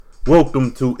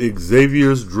Welcome to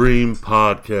Xavier's Dream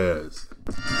Podcast.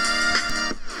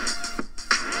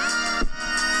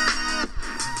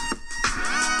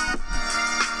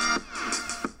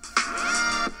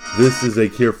 This is a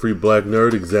carefree black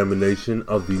nerd examination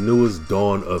of the newest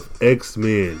dawn of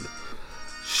X-Men.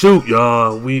 Shoot,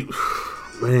 y'all.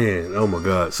 Man, oh my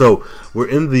God. So, we're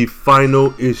in the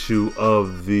final issue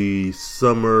of the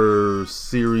summer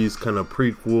series kind of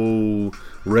prequel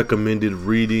recommended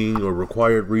reading or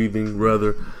required reading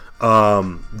rather.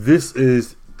 This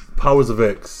is Powers of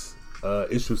X,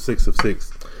 issue 6 of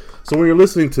 6. So when you're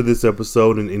listening to this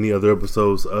episode and any other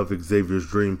episodes of Xavier's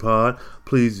Dream Pod,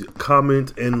 please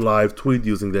comment and live tweet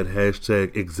using that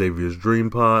hashtag Xavier's Dream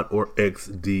Pod or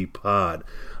XD Pod.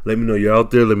 Let me know you're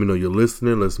out there. Let me know you're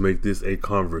listening. Let's make this a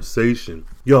conversation.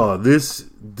 Y'all, this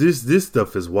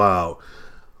stuff is wild.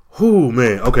 Whoo,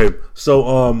 man. Okay,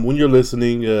 so when you're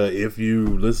listening, if you're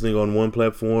listening on one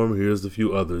platform, here's a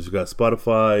few others. You got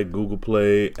Spotify, Google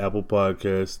Play, Apple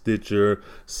Podcasts, Stitcher,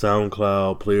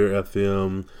 SoundCloud, Player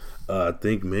FM, I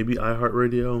think maybe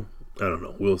iHeartRadio. I don't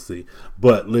know. We'll see.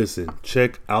 But listen,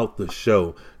 check out the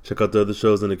show. Check out the other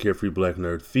shows in the Carefree Black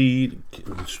Nerd feed.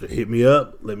 Hit me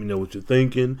up. Let me know what you're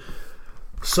thinking.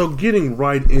 So getting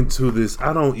right into this,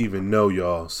 I don't even know,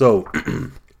 y'all. So,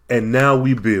 and now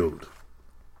we build.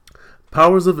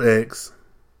 Powers of X,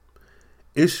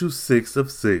 issue 6 of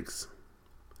 6,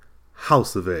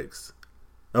 House of X.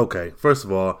 Okay, first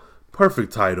of all,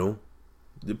 perfect title.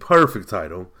 The perfect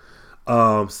title.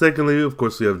 Secondly, of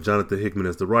course, we have Jonathan Hickman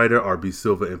as the writer, R.B.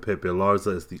 Silva and Pepe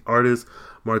Larza as the artist,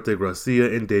 Marte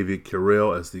Gracia and David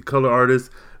Carell as the color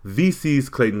artist, VC's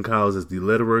Clayton Cowles as the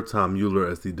letterer, Tom Mueller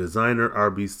as the designer,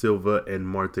 R.B. Silva and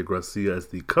Marte Gracia as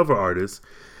the cover artist,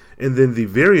 and then the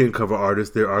variant cover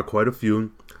artists, there are quite a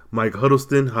few. Mike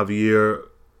Huddleston, Javier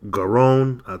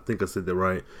Garron, I think I said that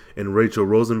right, and Rachel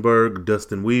Rosenberg,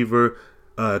 Dustin Weaver,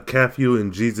 Cafu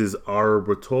and Jesus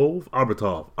Arbutov.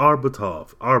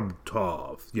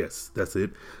 Yes, that's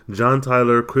it. John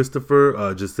Tyler,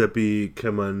 Christopher, Giuseppe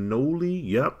Camanoli,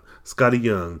 yep, Scotty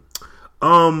Young.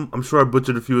 I'm sure I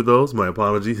butchered a few of those, my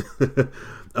apologies.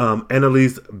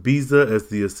 Annalise Biza as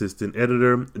the assistant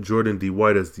editor, Jordan D.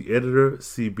 White as the editor,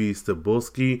 C.B.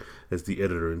 Stabolski as the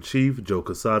editor-in-chief, Joe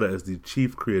Quesada as the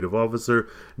chief creative officer,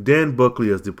 Dan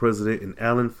Buckley as the president, and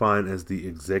Alan Fine as the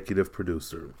executive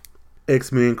producer.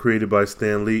 X-Men created by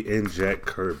Stan Lee and Jack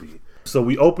Kirby. So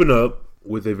we open up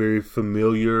with a very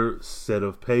familiar set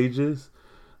of pages.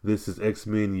 This is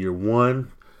X-Men Year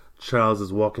 1. Charles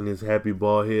is walking his happy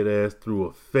bald-head ass through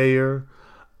a fair.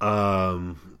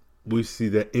 We see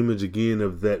that image again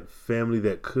of that family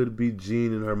that could be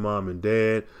Jean and her mom and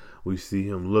dad. We see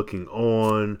him looking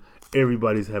on.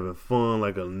 Everybody's having fun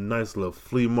like a nice little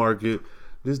flea market.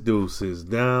 This dude sits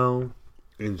down,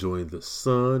 enjoying the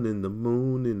sun and the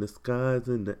moon and the skies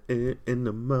and the air and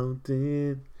the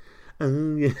mountain.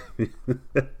 Oh, yeah.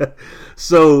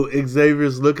 So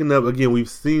Xavier's looking up. Again, we've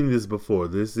seen this before.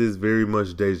 This is very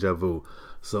much deja vu.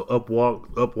 So up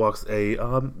walks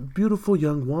a beautiful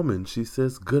young woman. She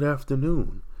says, "Good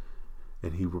afternoon."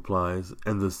 And he replies,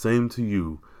 "And the same to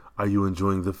you. Are you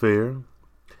enjoying the fair?"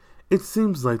 It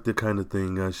seems like the kind of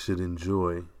thing I should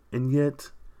enjoy. And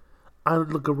yet, I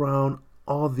look around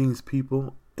all these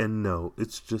people and know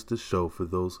it's just a show for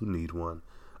those who need one.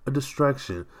 A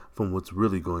distraction from what's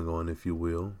really going on, if you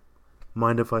will.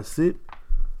 Mind if I sit?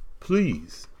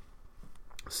 Please.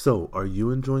 So, are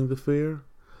you enjoying the fair?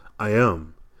 I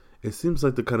am. It seems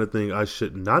like the kind of thing I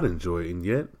should not enjoy, and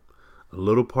yet, a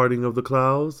little parting of the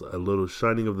clouds, a little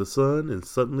shining of the sun, and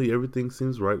suddenly everything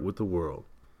seems right with the world.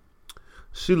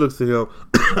 She looks at him.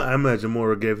 I imagine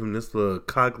Moira gave him this little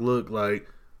cock look like,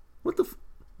 what the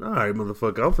alright,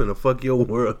 motherfucker, I'm finna fuck your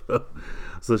world up.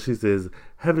 So she says,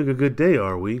 "Having a good day,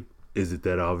 are we? Is it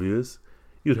that obvious?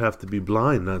 You'd have to be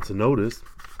blind not to notice."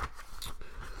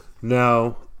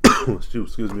 Now,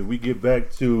 excuse me, we get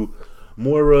back to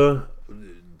Moira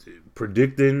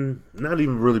predicting, not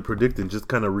even really predicting, just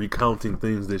kind of recounting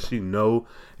things that she know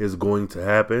is going to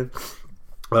happen.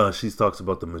 She talks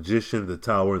about the magician, the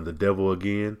tower, and the devil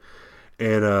again.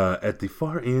 And at the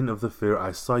far end of the fair,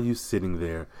 I saw you sitting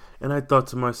there, and I thought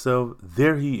to myself,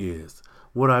 there he is,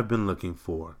 what I've been looking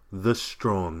for, the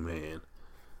strong man.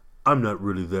 I'm not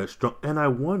really that strong, and I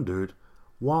wondered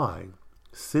why.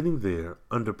 Sitting there,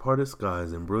 under parted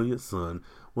skies and brilliant sun,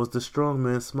 was the strong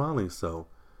man smiling so?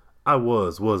 I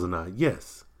was, wasn't I?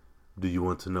 Yes. Do you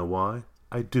want to know why?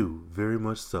 I do, very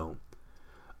much so.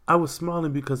 I was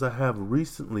smiling because I have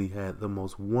recently had the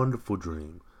most wonderful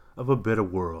dream of a better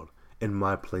world and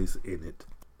my place in it.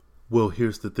 Well,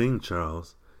 here's the thing,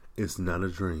 Charles. It's not a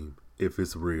dream if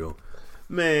it's real.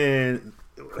 Man,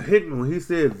 Hickman, when he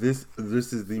said this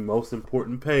is the most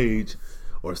important page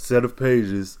or set of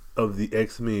pages of the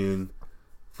X-Men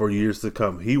for years to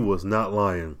come, he was not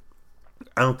lying.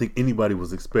 I don't think anybody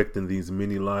was expecting these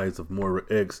many lives of Moira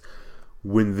X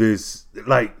when this,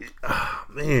 like,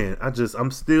 man,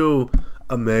 I'm still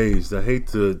amazed. I hate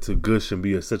to gush and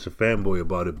be such a fanboy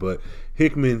about it, but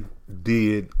Hickman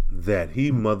did that.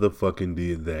 He motherfucking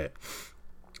did that.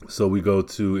 So we go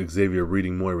to Xavier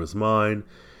reading Moira's mind,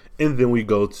 and then we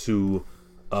go to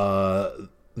the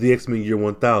X-Men Year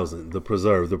 1000, the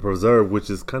Preserve, which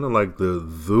is kind of like the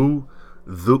zoo,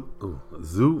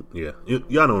 yeah,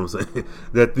 y'all know what I'm saying,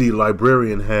 that the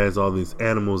librarian has all these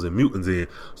animals and mutants in.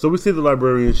 So we see the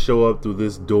librarian show up through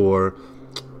this door,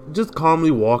 just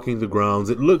calmly walking the grounds.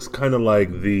 It looks kind of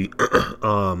like the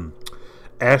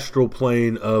astral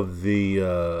plane of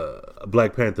the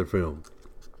Black Panther film.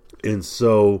 And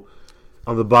so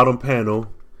on the bottom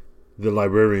panel, the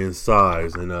librarian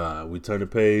sighs, and we turn the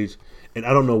page, and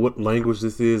I don't know what language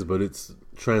this is, but it's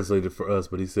translated for us.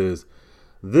 But he says,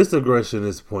 "This aggression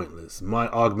is pointless. My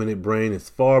augmented brain is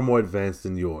far more advanced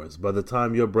than yours. By the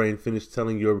time your brain finished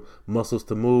telling your muscles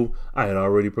to move, I had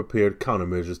already prepared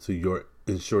countermeasures to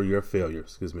ensure your failure."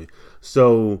 Excuse me.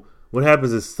 So what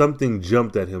happens is something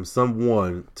jumped at him,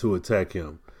 someone to attack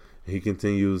him. He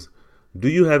continues, "Do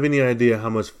you have any idea how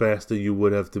much faster you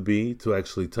would have to be to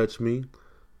actually touch me?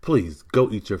 Please,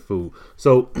 go eat your food."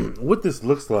 So what this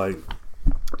looks like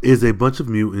is a bunch of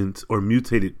mutants or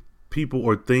mutated people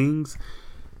or things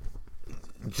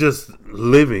just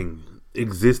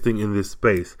existing in this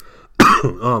space.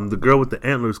 The girl with the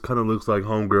antlers kind of looks like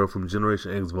Homegirl from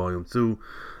Generation X Volume 2.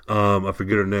 I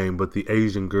forget her name, but the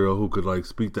Asian girl who could like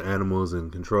speak to animals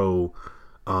and control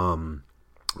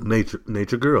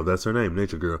Nature Girl. That's her name,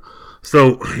 Nature Girl.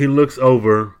 So he looks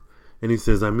over and he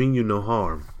says, "I mean you no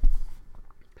harm.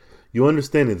 You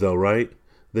understand it though, right?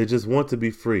 They just want to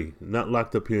be free, not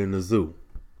locked up here in the zoo."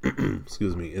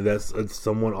 Excuse me. And that's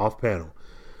someone off panel.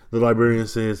 The librarian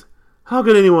says, "How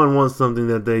could anyone want something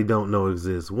that they don't know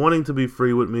exists? Wanting to be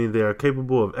free would mean they are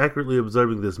capable of accurately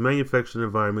observing this manufactured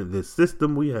environment, this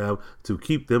system we have to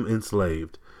keep them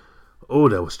enslaved." Oh,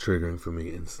 that was triggering for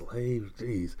me. Enslaved?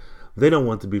 Jeez. They don't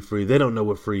want to be free. They don't know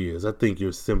what free is. I think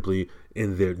you're simply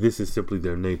this is simply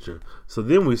their nature. So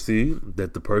then we see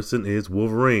that the person is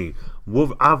Wolverine.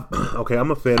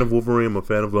 I'm a fan of Wolverine. I'm a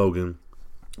fan of Logan,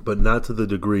 but not to the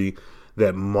degree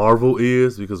that Marvel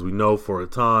is, because we know for a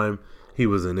time he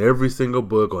was in every single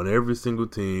book on every single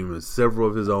team, and several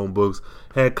of his own books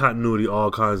had continuity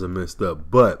all kinds of messed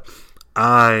up. But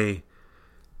I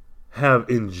have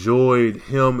enjoyed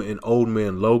him and Old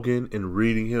Man Logan and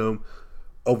reading him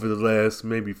over the last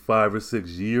maybe 5 or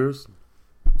 6 years.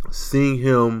 Seeing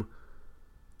him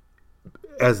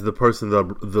as the person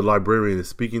the librarian is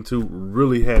speaking to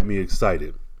really had me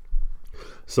excited.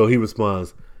 So he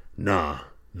responds, "Nah,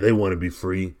 they want to be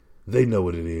free. They know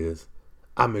what it is.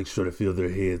 I make sure to fill their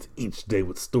heads each day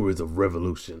with stories of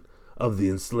revolution, of the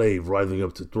enslaved rising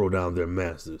up to throw down their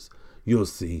masters. You'll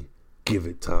see. Give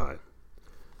it time."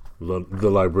 The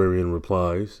librarian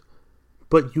replies,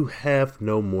 "But you have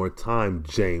no more time,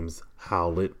 James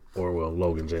Howlett."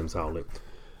 Logan James Howlett.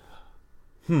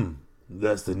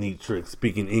 That's the neat trick,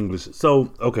 speaking English.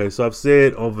 So I've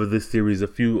said over this series a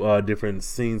few different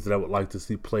scenes that I would like to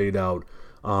see played out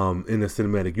in the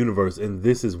cinematic universe, and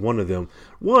this is one of them.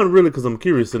 One, really, because I'm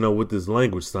curious to know what this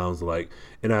language sounds like,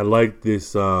 and I like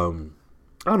this. I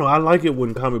don't know. I like it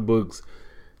when comic books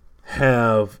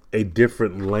have a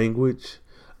different language,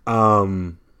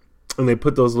 and they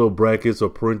put those little brackets or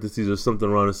parentheses or something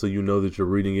around it so you know that you're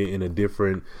reading it in a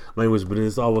different language. But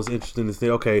it's always interesting to say,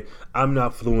 okay, I'm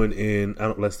not fluent in,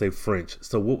 let's say French.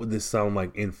 So what would this sound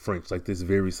like in French? Like this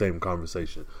very same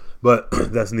conversation. But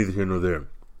that's neither here nor there.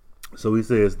 So he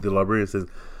says, the librarian says,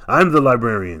 "I'm the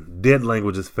librarian. Dead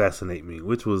languages fascinate me,"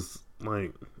 which was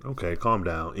like, okay, calm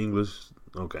down. English,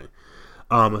 okay.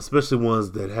 Especially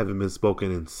ones that haven't been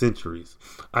spoken in centuries.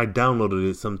 I downloaded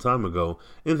it some time ago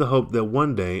in the hope that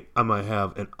one day I might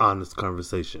have an honest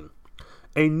conversation.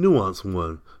 A nuanced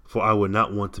one, for I would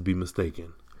not want to be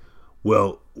mistaken.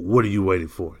 Well, what are you waiting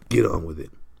for? Get on with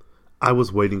it. I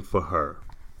was waiting for her.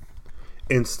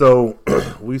 And so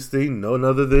we see none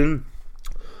other than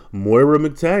Moira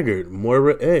McTaggart,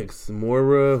 Moira X,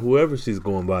 Moira whoever she's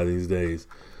going by these days.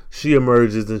 She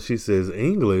emerges and she says,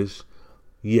 "English?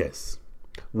 Yes.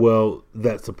 Well,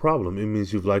 that's a problem. It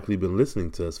means you've likely been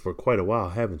listening to us for quite a while,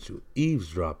 haven't you?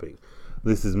 Eavesdropping."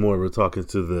 This is Moira talking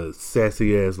to the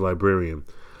sassy-ass librarian.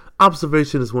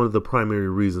 "Observation is one of the primary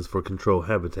reasons for control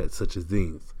habitats such as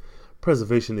these.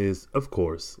 Preservation is, of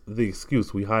course, the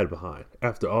excuse we hide behind.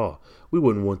 After all, we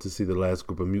wouldn't want to see the last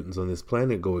group of mutants on this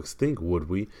planet go extinct, would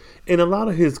we? And a lot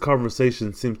of his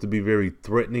conversation seems to be very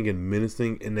threatening and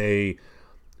menacing in a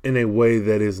way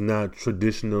that is not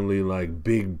traditionally like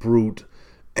big brute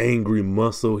angry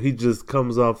muscle. He just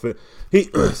comes off it. He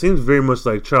seems very much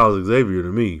like Charles Xavier to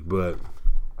me, but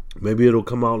maybe it'll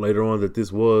come out later on that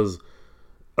this was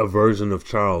a version of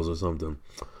Charles or something.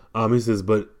 He says,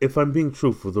 but if I'm being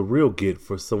truthful, the real get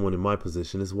for someone in my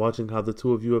position is watching how the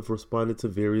two of you have responded to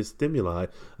various stimuli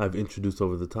I've introduced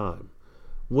over the time.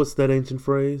 What's that ancient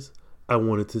phrase? I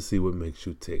wanted to see what makes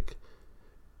you tick.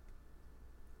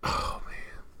 Oh,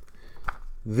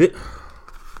 man.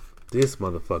 This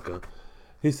motherfucker.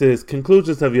 He says,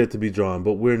 conclusions have yet to be drawn,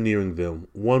 but we're nearing them,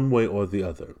 one way or the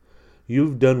other.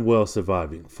 You've done well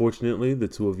surviving. Fortunately, the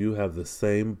two of you have the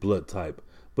same blood type,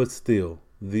 but still,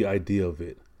 the idea of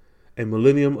it. A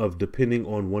millennium of depending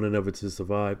on one another to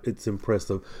survive, it's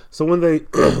impressive. So when they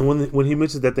when he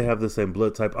mentions that they have the same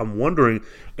blood type, I'm wondering,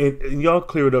 and y'all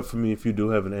clear it up for me if you do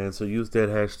have an answer. Use that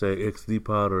hashtag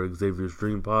XDPod or Xavier's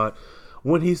Dream Pod.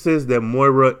 When he says that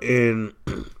Moira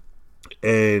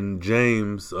and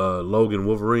James, Logan,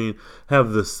 Wolverine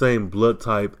have the same blood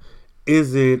type,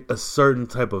 is it a certain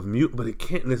type of mutant? But it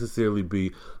can't necessarily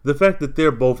be. The fact that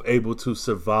they're both able to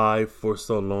survive for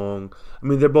so long. I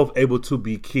mean, they're both able to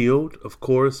be killed, of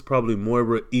course. Probably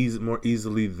Moira more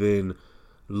easily than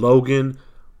Logan.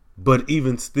 But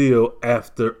even still,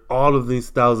 after all of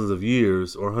these thousands of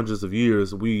years or hundreds of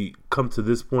years, we come to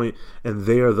this point and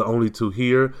they are the only two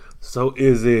here. So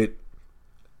is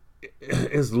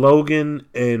Logan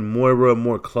and Moira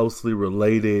more closely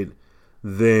related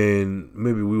than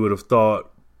maybe we would have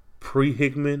thought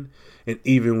pre-Hickman, and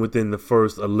even within the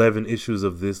first 11 issues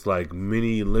of this like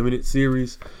mini limited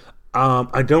series?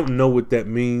 I don't know what that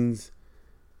means,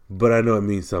 but I know it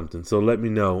means something. So let me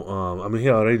know. I mean,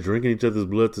 hell, are they drinking each other's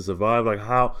blood to survive? Like,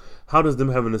 how does them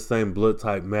having the same blood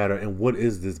type matter, and what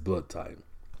is this blood type?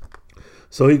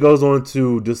 So he goes on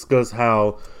to discuss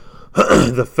how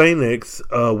the Phoenix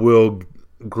will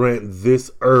grant this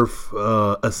Earth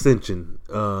ascension,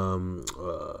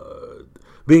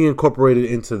 being incorporated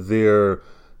into their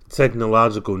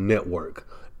technological network.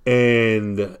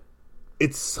 And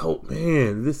it's so,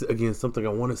 man, this is again something I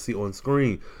want to see on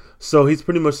screen. So he's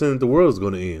pretty much saying that the world is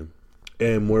going to end.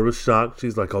 And Moira's shocked.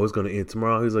 She's like, oh, it's going to end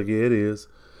tomorrow. He's like, yeah, it is.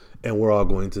 And we're all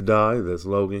going to die. That's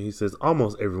Logan. He says,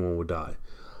 almost everyone will die.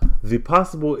 The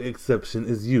possible exception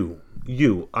is you.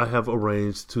 I have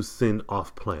arranged to send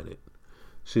off planet.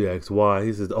 She asks why.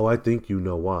 He says, oh, I think you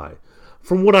know why.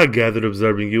 From what I gathered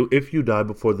observing you, if you die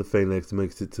before the Phoenix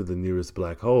makes it to the nearest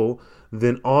black hole,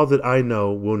 then all that I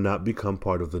know will not become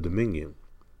part of the Dominion.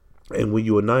 And when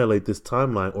you annihilate this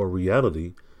timeline or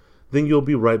reality, then you'll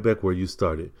be right back where you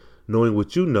started, knowing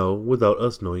what you know without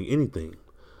us knowing anything.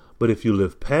 But if you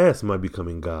live past my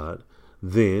becoming God,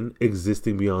 then,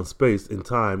 existing beyond space and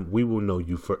time, we will know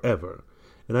you forever.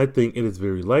 And I think it is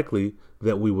very likely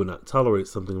that we would not tolerate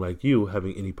something like you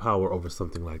having any power over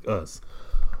something like us.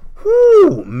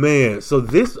 Whew, man. So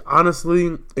this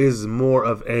honestly is more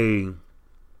of a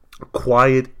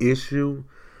quiet issue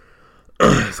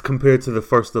compared to the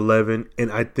first 11.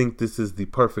 And I think this is the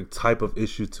perfect type of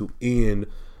issue to end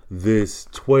this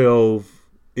 12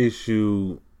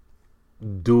 issue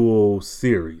dual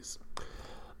series.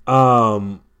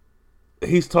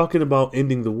 He's talking about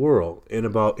ending the world and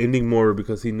about ending Moira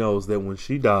because he knows that when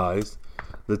she dies,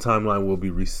 the timeline will be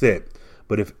reset.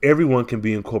 But if everyone can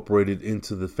be incorporated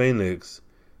into the Phoenix,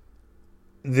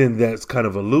 then that's kind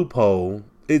of a loophole.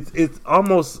 It's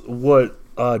almost what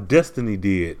Destiny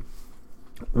did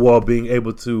while being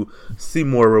able to see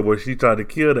Moira, where she tried to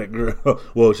kill that girl.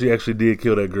 Well, she actually did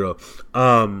kill that girl.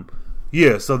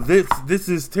 Yeah, so this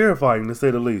is terrifying to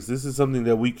say the least. This is something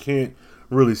that we can't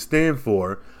really stand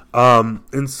for.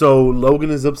 And so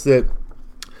Logan is upset.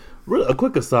 A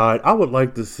quick aside, I would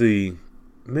like to see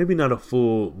maybe not a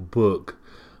full book,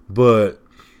 but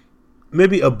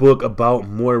maybe a book about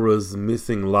Moira's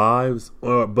missing lives,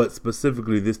 but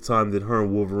specifically this time that her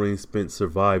and Wolverine spent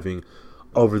surviving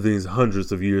over these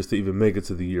hundreds of years to even make it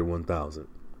to the year 1000.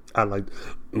 I would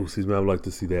like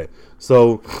to see that.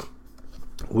 So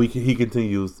he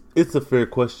continues, it's a fair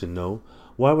question, no?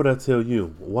 Why would I tell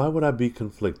you? Why would I be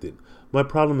conflicted? My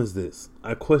problem is this.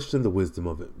 I question the wisdom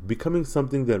of it. Becoming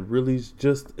something that really is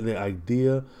just the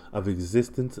idea of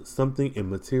existence, something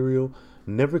immaterial,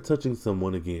 never touching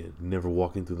someone again, never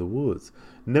walking through the woods,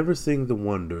 never seeing the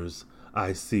wonders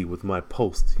I see with my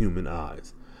post-human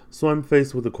eyes. So I'm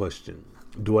faced with a question.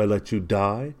 Do I let you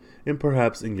die? And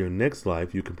perhaps in your next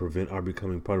life you can prevent our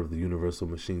becoming part of the universal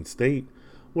machine state?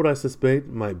 what I suspect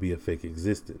might be a fake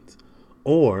existence?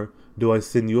 Or do I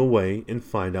send you away and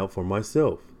find out for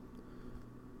myself?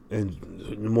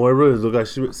 And Moira look like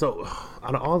she so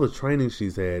out of all the training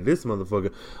she's had, this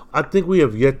motherfucker, I think we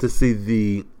have yet to see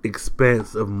the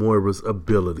expanse of Moira's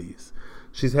abilities.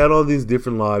 She's had all these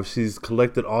different lives. She's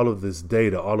collected all of this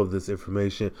data, all of this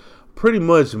information. Pretty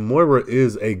much, Moira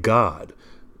is a god.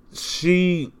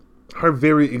 Her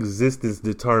very existence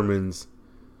determines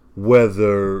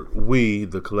whether we,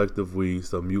 the collective we,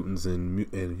 so mutants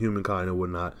and humankind and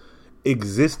whatnot,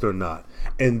 exist or not.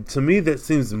 And to me, that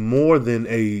seems more than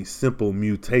a simple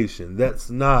mutation. That's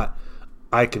not,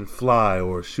 I can fly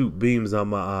or shoot beams out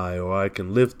my eye or I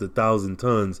can lift 1,000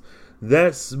 tons.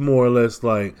 That's more or less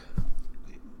like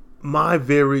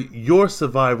your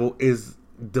survival is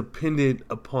dependent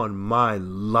upon my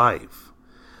life.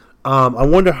 I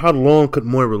wonder how long could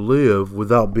Moira live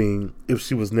without being, if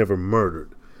she was never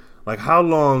murdered? Like, how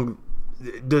long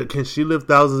can she live?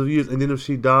 Thousands of years? And then if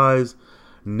she dies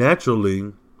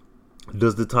naturally,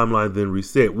 does the timeline then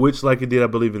reset? Which, like it did, I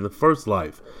believe, in the first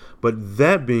life. But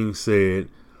that being said,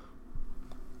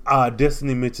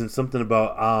 Destiny mentioned something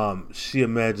about she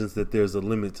imagines that there's a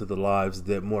limit to the lives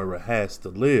that Moira has to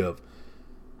live.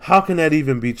 How can that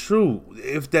even be true?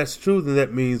 If that's true, then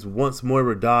that means once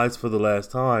Moira dies for the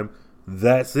last time,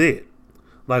 that's it.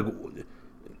 Like,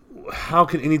 how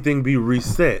can anything be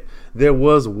reset? There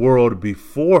was world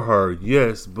before her,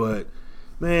 yes, but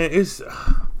man, this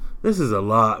is a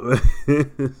lot, man.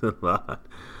 It's a lot.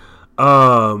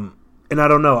 And I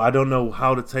don't know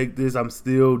how to take this. I'm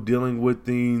still dealing with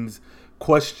these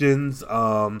questions.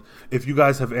 If you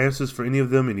guys have answers for any of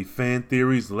them, any fan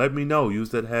theories, let me know. Use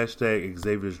that hashtag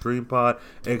Xavier's Dream Pod,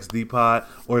 XDPod,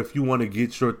 or if you want to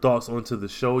get your thoughts onto the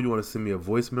show, you want to send me a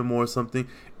voice memo or something,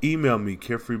 email me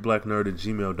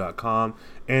carefreeblacknerd@gmail.com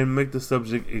and make the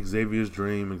subject Xavier's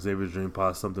Dream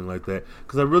Pod, something like that,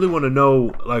 because I really want to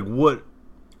know like what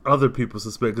other people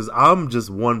suspect, because I'm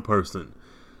just one person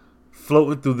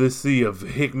floating through this sea of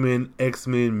Hickman,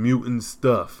 X-Men, mutant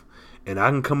stuff. And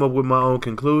I can come up with my own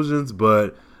conclusions,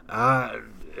 but I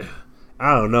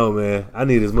don't know, man. I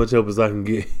need as much help as I can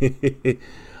get.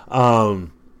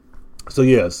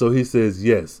 So he says,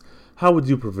 yes. How would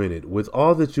you prevent it? With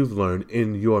all that you've learned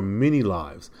in your many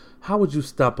lives, how would you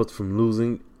stop us from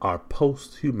losing our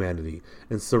post-humanity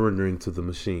and surrendering to the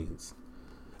machines?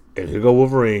 And here go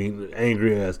Wolverine,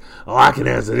 angry ass. Oh, I can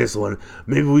answer this one.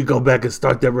 Maybe we go back and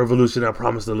start that revolution I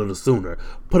promised a little sooner.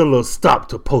 Put a little stop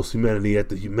to post-humanity at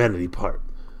the humanity part.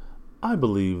 I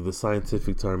believe the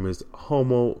scientific term is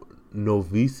Homo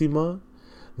novissima,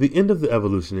 the end of the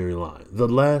evolutionary line, the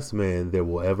last man there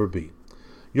will ever be.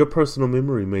 Your personal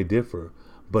memory may differ,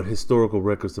 but historical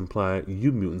records imply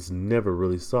you mutants never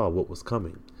really saw what was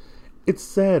coming. It's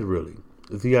sad, really,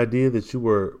 the idea that you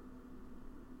were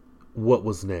what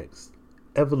was next.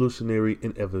 Evolutionary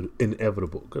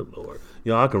inevitable. Good Lord.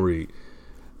 Y'all, I can read.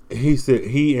 He said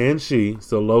he and she,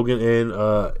 so Logan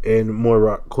and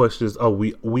Moira questions, oh,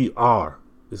 we are.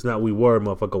 It's not we were,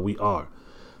 motherfucker, we are.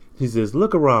 He says,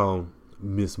 look around,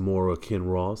 Miss Moira Ken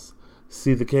Ross.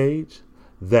 See the cage?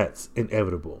 That's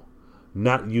inevitable.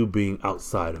 Not you being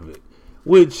outside of it.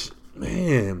 Which,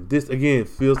 man, this again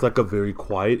feels like a very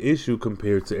quiet issue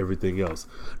compared to everything else.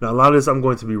 Now, a lot of this I'm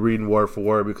going to be reading word for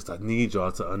word because I need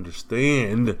y'all to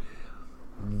understand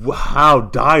how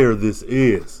dire this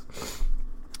is.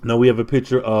 Now, we have a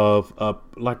picture of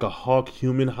like a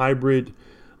hawk-human hybrid.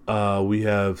 We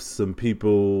have some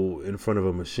people in front of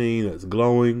a machine that's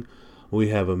glowing. We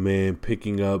have a man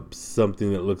picking up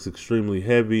something that looks extremely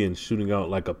heavy and shooting out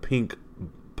like a pink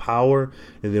power,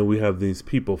 and then we have these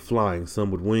people flying, some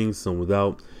with wings, some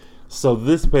without. So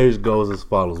this page goes as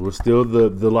follows. We're still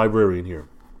the librarian here.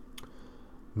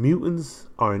 Mutants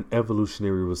are an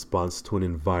evolutionary response to an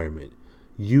environment.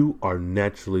 You are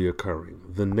naturally occurring,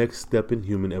 the next step in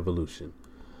human evolution.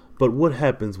 But what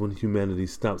happens when humanity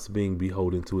stops being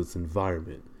beholden to its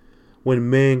environment?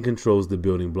 When man controls the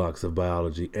building blocks of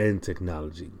biology and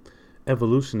technology?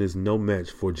 Evolution is no match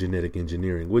for genetic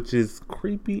engineering, which is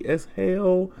creepy as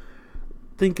hell.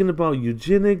 Thinking about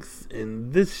eugenics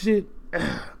and this shit.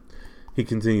 He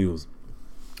continues.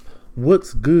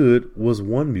 What's good was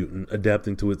one mutant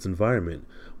adapting to its environment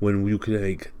when you could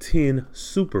make 10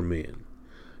 supermen.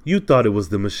 You thought it was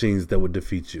the machines that would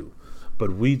defeat you,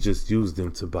 but we just used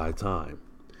them to buy time.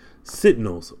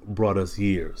 Sentinels brought us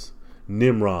years.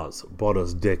 Nimrods brought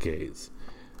us decades.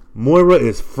 Moira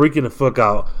is freaking the fuck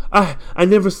out. I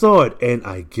never saw it, and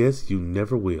I guess you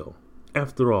never will.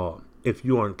 After all, if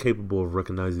you aren't capable of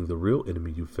recognizing the real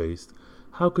enemy you faced,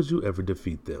 how could you ever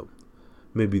defeat them?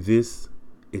 Maybe this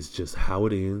is just how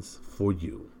it ends for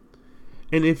you.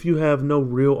 And if you have no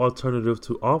real alternative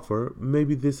to offer,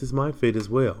 maybe this is my fate as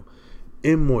well.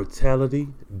 Immortality,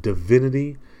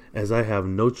 divinity, as I have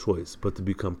no choice but to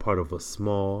become part of a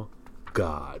small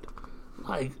god.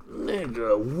 Like,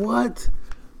 nigga, what?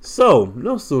 So,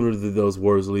 no sooner did those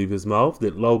words leave his mouth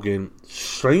did Logan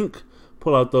shrink,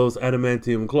 pull out those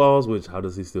adamantium claws, which, how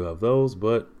does he still have those?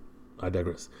 But, I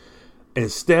digress.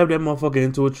 And stab that motherfucker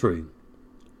into a tree.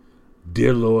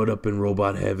 Dear Lord up in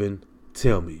robot heaven,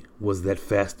 tell me, was that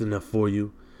fast enough for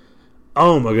you?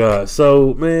 Oh my God.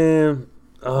 So, man,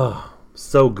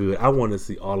 so good. I want to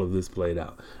see all of this played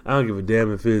out. I don't give a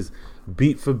damn if it's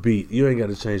beat for beat. You ain't got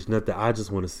to change nothing. I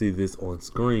just want to see this on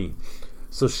screen.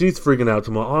 So she's freaking out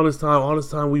tomorrow. All this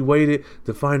time we waited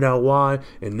to find out why,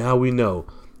 and now we know.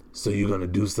 So you're going to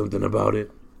do something about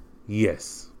it?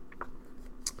 Yes.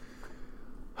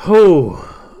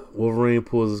 Oh, Wolverine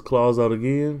pulls his claws out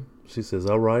again. She says,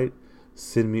 all right,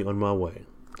 send me on my way.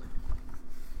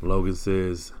 Logan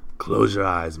says, close your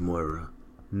eyes, Moira.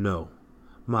 No,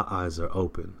 my eyes are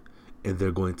open, and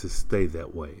they're going to stay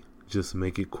that way. Just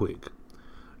make it quick.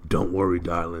 Don't worry,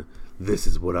 darling. This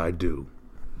is what I do.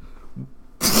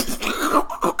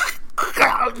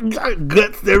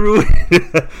 Guts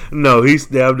everywhere. No, he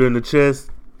stabbed her in the chest.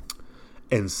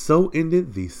 And so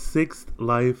ended the 6th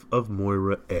life of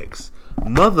Moira X.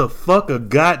 Motherfucker,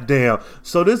 goddamn.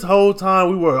 So this whole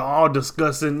time we were all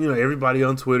discussing, everybody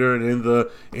on Twitter and in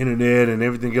the internet and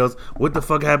everything else, what the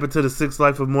fuck happened to the 6th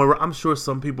life of Moira? I'm sure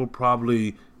some people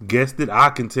probably guessed it. I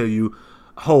can tell you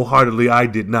wholeheartedly I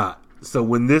did not. So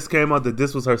when this came out that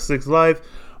this was her 6th life,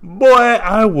 boy,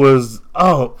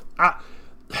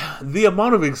 the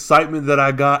amount of excitement that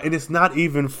I got, and it's not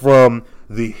even from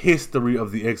the history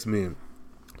of the X-Men.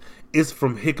 It's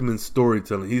from Hickman's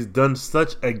storytelling. He's done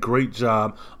such a great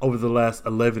job over the last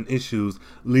 11 issues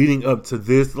leading up to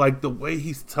this. Like, the way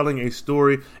he's telling a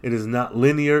story, it is not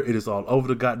linear. It is all over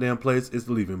the goddamn place. It's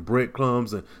leaving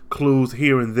breadcrumbs and clues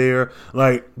here and there.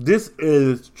 Like, this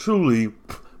is truly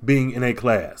being in a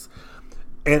class.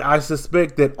 And I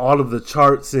suspect that all of the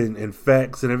charts and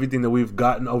facts and everything that we've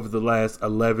gotten over the last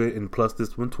 11 and plus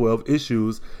this one, 12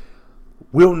 issues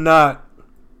will not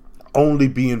only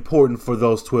be important for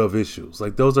those 12 issues.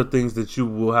 Like, those are things that you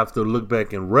will have to look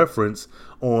back and reference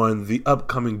on the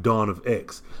upcoming Dawn of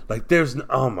X. Like,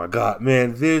 oh my God,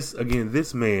 man, this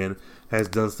man has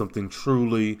done something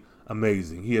truly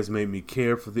amazing. He has made me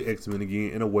care for the X-Men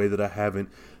again in a way that I haven't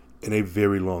in a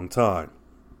very long time.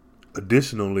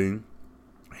 Additionally,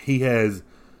 he has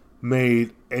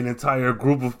made an entire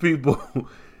group of people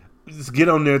just get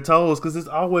on their toes, because it's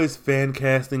always fan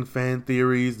casting, fan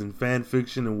theories, and fan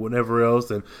fiction and whatever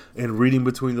else, and reading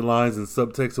between the lines and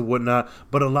subtext and whatnot.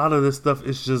 But a lot of this stuff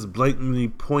is just blatantly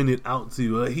pointed out to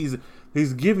you. Like,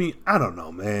 he's giving, I don't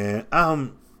know, man.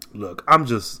 Look,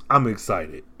 I'm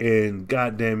excited, and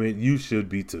goddamn it, you should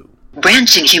be too.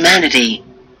 Branching humanity.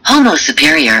 Homo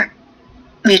superior.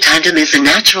 Mutandum is a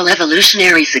natural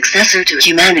evolutionary successor to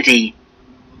humanity.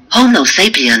 Homo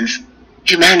sapiens.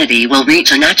 Humanity will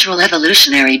reach a natural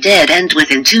evolutionary dead end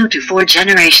within 2 to 4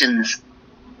 generations.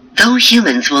 Though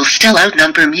humans will still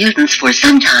outnumber mutants for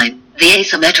some time, the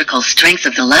asymmetrical strength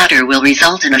of the latter will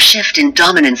result in a shift in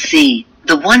dominance. See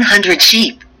the 100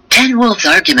 sheep, 10 wolves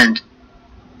argument.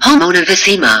 Homo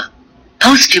novissima.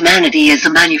 Post-humanity is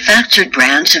a manufactured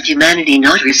branch of humanity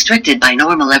not restricted by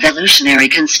normal evolutionary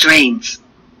constraints.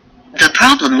 The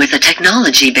problem with a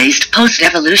technology-based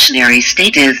post-evolutionary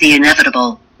state is the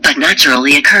inevitable, but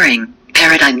naturally occurring,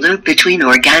 paradigm loop between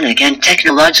organic and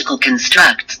technological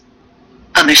constructs.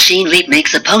 A machine leap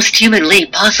makes a post-human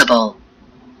leap possible.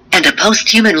 And a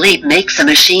post-human leap makes a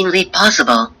machine leap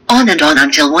possible, on and on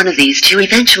until one of these two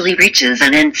eventually reaches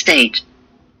an end state.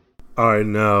 Alright,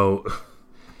 now,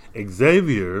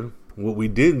 Xavier, what we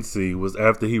didn't see was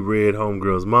after he read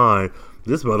Homegirl's mind,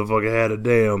 this motherfucker had a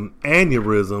damn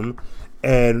aneurysm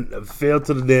and fell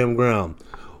to the damn ground.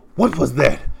 What was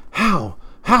that? How?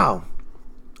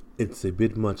 It's a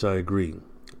bit much, I agree.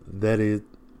 That it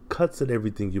cuts at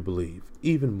everything you believe,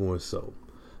 even more so.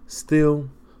 Still,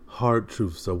 hard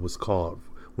truth so was called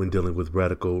when dealing with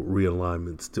radical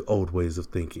realignments to old ways of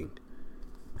thinking.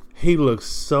 He looks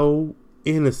so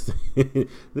innocent.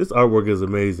 This artwork is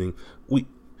amazing. We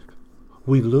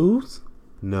lose?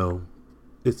 No,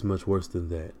 it's much worse than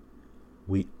that.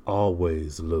 We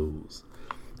always lose.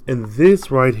 And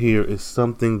this right here is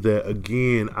something that,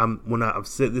 again, I've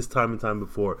said this time and time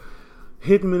before,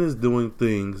 Hickman is doing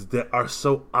things that are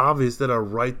so obvious, that are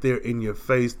right there in your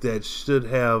face, that should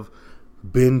have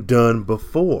been done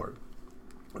before.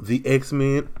 The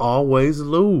X-Men always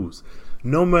lose.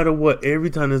 No matter what, every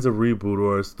time there's a reboot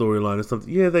or a storyline or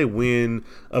something, yeah, they win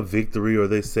a victory or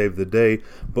they save the day,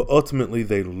 but ultimately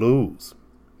they lose.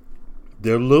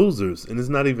 They're losers, and it's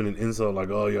not even an insult like,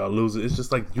 oh, y'all losers. It's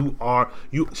just like,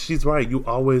 she's right, you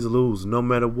always lose. No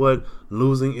matter what,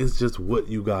 losing is just what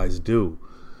you guys do.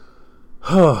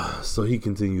 So he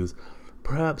continues,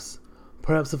 perhaps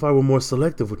if I were more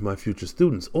selective with my future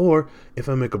students, or if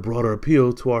I make a broader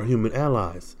appeal to our human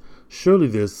allies. Surely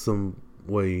there's some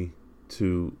way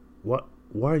to...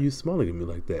 Why are you smiling at me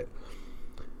like that?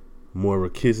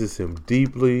 Moira kisses him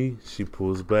deeply. She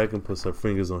pulls back and puts her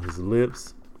fingers on his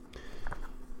lips.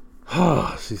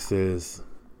 She says,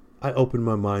 I open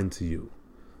my mind to you,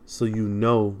 so you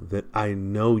know that I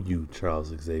know you,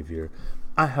 Charles Xavier.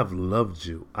 I have loved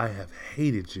you, I have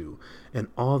hated you, and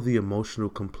all the emotional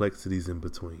complexities in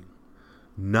between.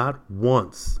 Not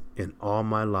once in all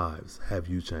my lives have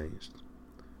you changed.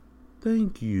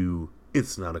 Thank you.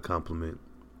 It's not a compliment.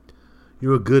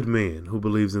 You're a good man who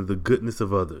believes in the goodness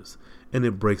of others, and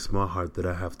it breaks my heart that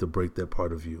I have to break that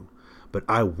part of you. But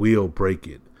I will break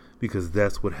it, because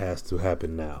that's what has to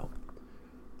happen now.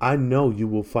 I know you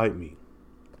will fight me,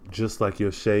 just like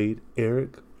your shade,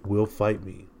 Eric, will fight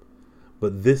me.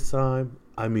 But this time,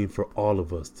 I mean for all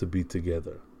of us to be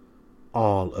together.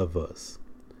 All of us.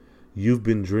 You've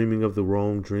been dreaming of the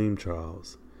wrong dream,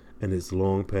 Charles, and it's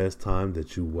long past time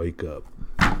that you wake up.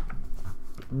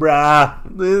 Bruh,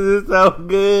 this is so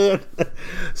good.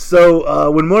 So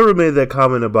when Moira made that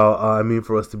comment about, I mean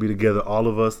for us to be together, all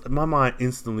of us, my mind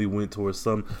instantly went towards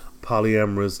some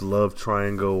polyamorous love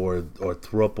triangle or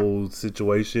throuple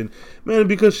situation. Man,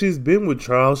 because she's been with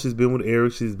Charles, she's been with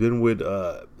Eric, she's been with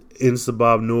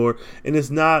Insabab Noor, and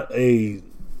it's not a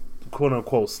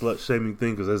quote-unquote slut-shaming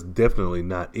thing, because that's definitely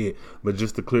not it. But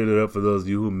just to clear that up for those of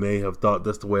you who may have thought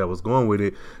that's the way I was going with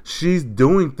it, she's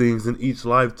doing things in each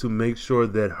life to make sure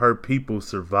that her people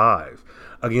survive.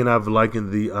 Again, I've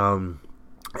likened the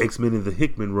X-Men in the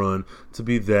Hickman run to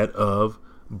be that of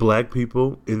black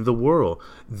people in the world.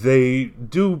 They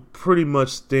do pretty much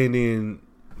stand in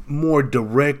more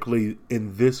directly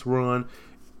in this run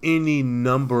any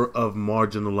number of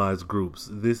marginalized groups.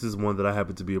 This is one that I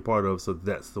happen to be a part of, so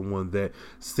that's the one that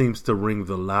seems to ring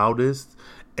the loudest.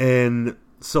 And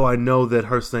so I know that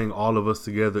her saying all of us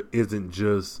together isn't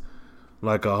just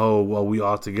like a whole, well, we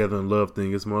all together in love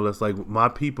thing. It's more or less like, my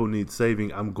people need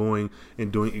saving. I'm going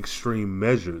and doing extreme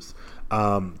measures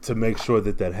to make sure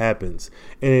that happens.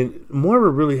 And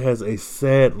Moira really has a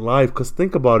sad life, because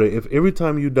think about it. If every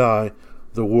time you die,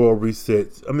 the world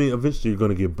resets, I mean, eventually you're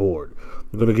going to get bored.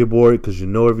 You're going to get bored because you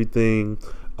know everything.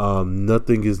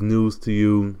 Nothing is news to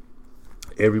you.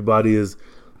 Everybody is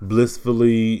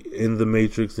blissfully in the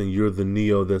Matrix and you're the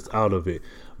Neo that's out of it.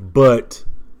 But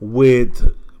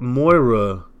with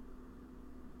Moira,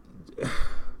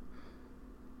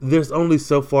 there's only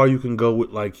so far you can go with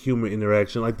like human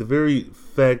interaction. Like the very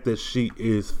fact that she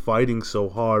is fighting so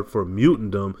hard for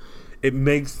mutantdom, it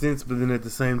makes sense. But then at the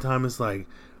same time, it's like,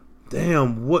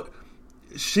 damn, what?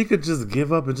 She could just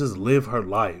give up and just live her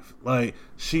life. Like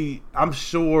I'm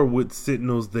sure with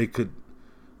Sentinels they could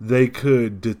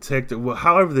detect it. Well,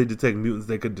 however they detect mutants,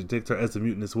 they could detect her as a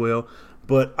mutant as well.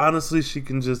 But honestly, she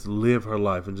can just live her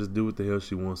life and just do what the hell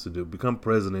she wants to do. Become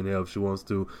president hell if she wants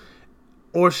to.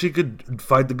 Or she could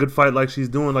fight the good fight like she's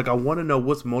doing. Like, I want to know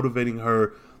what's motivating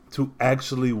her to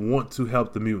actually want to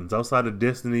help the mutants. Outside of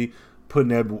Destiny putting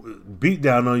that beat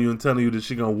down on you and telling you that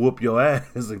she's going to whoop your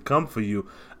ass and come for you.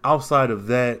 Outside of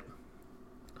that,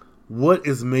 what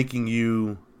makes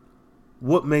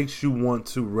you want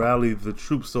to rally the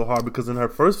troops so hard? Because in her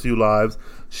first few lives,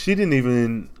 she didn't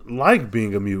even like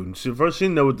being a mutant. She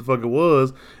didn't know what the fuck it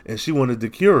was, and she wanted to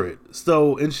cure it.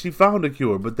 So, and she found a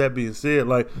cure. But that being said,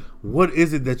 like, what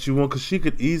is it that you want? Because she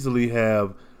could easily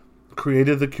have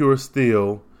created the cure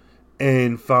still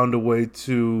and found a way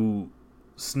to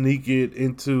sneak it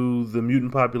into the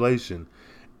mutant population,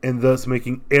 and thus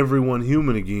making everyone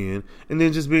human again, and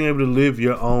then just being able to live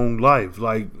your own life.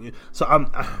 Like, so I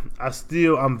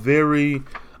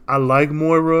like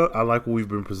Moira. I like what we've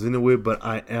been presented with, but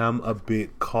I am a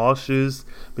bit cautious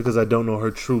because I don't know her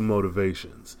true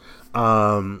motivations.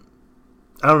 I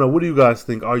don't know. What do you guys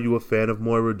think? Are you a fan of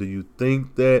Moira? Do you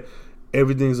think that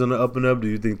everything's on the up and up? Do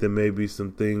you think that maybe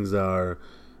some things are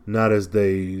not as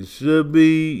they should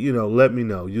be? You know, let me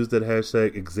know. Use that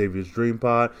hashtag Xavier's Dream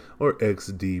Pod or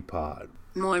XD Pod.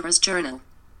 Moira's Journal.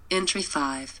 Entry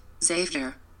 5.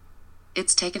 Xavier.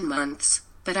 It's taken months,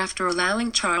 but after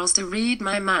allowing Charles to read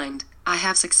my mind, I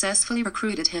have successfully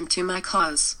recruited him to my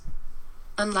cause.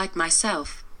 Unlike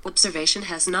myself, observation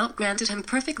has not granted him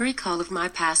perfect recall of my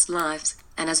past lives,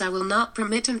 and as I will not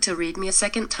permit him to read me a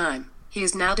second time, He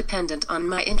is now dependent on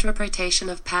my interpretation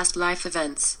of past life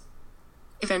events.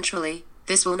 Eventually,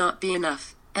 this will not be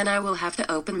enough, and I will have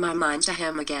to open my mind to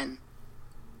him again.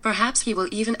 Perhaps he will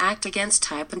even act against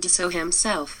type and do so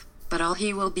himself, but all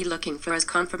he will be looking for is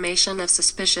confirmation of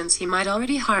suspicions he might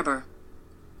already harbor.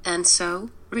 And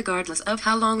so, regardless of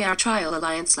how long our trial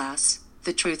alliance lasts,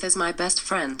 the truth is my best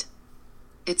friend.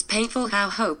 It's painful how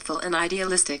hopeful and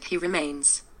idealistic he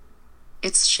remains.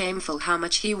 It's shameful how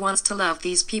much he wants to love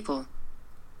these people.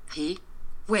 He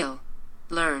will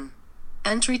learn.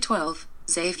 Entry 12,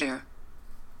 Xavier.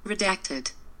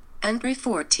 Redacted. Entry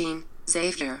 14,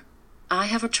 Xavier. I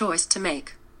have a choice to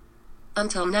make.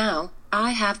 Until now,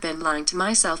 I have been lying to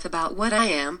myself about what I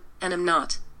am, and am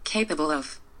not, capable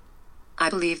of. I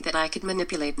believed that I could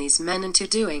manipulate these men into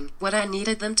doing what I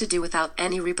needed them to do without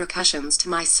any repercussions to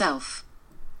myself.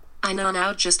 I know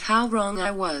now just how wrong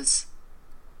I was.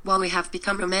 While we have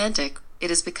become romantic,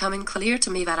 it is becoming clear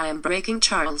to me that I am breaking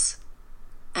Charles.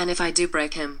 And if I do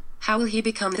break him, how will he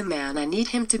become the man I need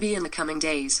him to be in the coming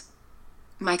days?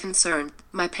 My concern,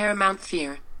 my paramount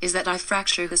fear, is that I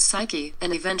fracture his psyche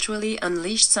and eventually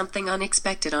unleash something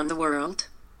unexpected on the world.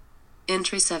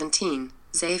 Entry 17,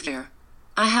 Xavier.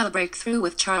 I had a breakthrough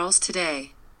with Charles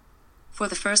today. For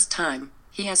the first time,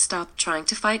 he has stopped trying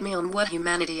to fight me on what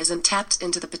humanity is and tapped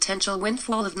into the potential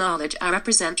windfall of knowledge I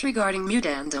represent regarding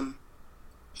mutandom.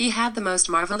 He had the most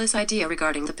marvelous idea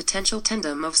regarding the potential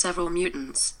tandem of several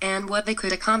mutants and what they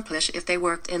could accomplish if they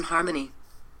worked in harmony.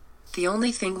 The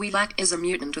only thing we lack is a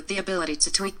mutant with the ability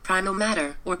to tweak primal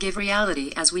matter or give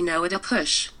reality as we know it a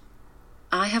push.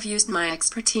 I have used my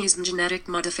expertise in genetic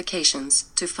modifications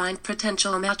to find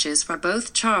potential matches for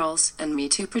both Charles and me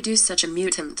to produce such a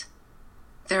mutant.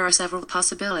 There are several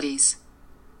possibilities.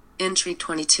 Entry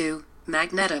 22,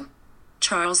 Magneto.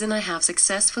 Charles and I have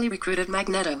successfully recruited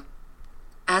Magneto.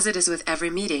 As it is with every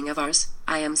meeting of ours,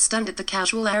 I am stunned at the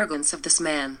casual arrogance of this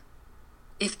man.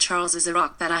 If Charles is a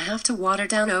rock that I have to water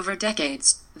down over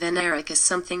decades, then Eric is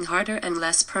something harder and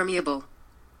less permeable.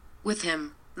 With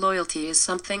him, loyalty is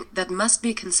something that must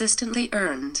be consistently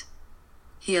earned.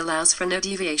 He allows for no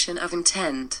deviation of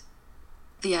intent.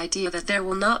 The idea that there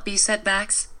will not be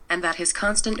setbacks, and that his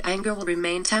constant anger will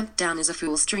remain tamped down is a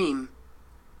fool's dream.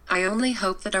 I only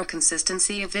hope that our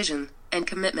consistency of vision, and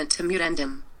commitment to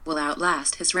mutandom, will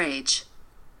outlast his rage.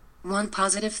 One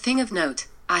positive thing of note,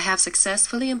 I have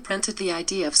successfully imprinted the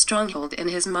idea of stronghold in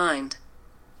his mind.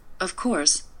 Of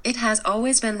course, it has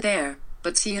always been there,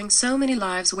 but seeing so many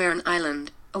lives where an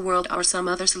island, a world or some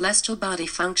other celestial body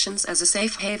functions as a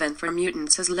safe haven for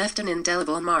mutants has left an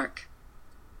indelible mark.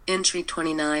 Entry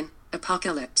 29,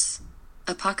 Apocalypse.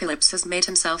 Apocalypse has made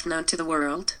himself known to the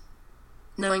world.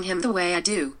 Knowing him the way I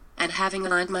do, and having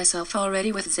aligned myself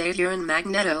already with Xavier and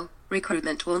Magneto,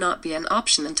 recruitment will not be an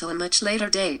option until a much later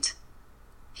date.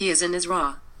 He is in his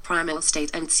raw, primal state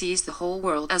and sees the whole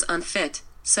world as unfit,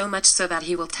 so much so that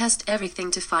he will test everything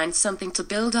to find something to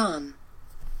build on.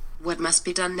 What must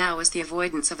be done now is the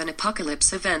avoidance of an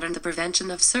apocalypse event and the prevention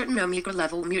of certain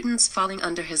Omega-level mutants falling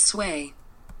under his sway.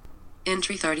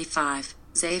 Entry 35,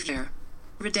 Xavier.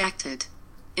 Redacted.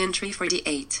 Entry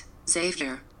 48,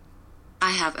 Xavier.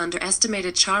 I have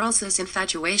underestimated Charles's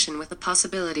infatuation with the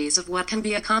possibilities of what can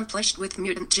be accomplished with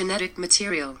mutant genetic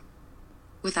material.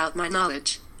 Without my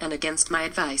knowledge, and against my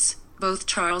advice, both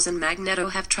Charles and Magneto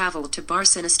have traveled to Bar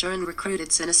Sinister and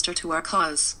recruited Sinister to our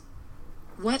cause.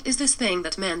 What is this thing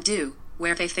that men do,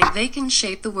 where they think they can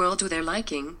shape the world to their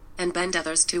liking, and bend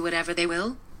others to whatever they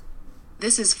will?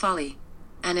 This is folly.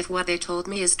 And if what they told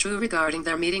me is true regarding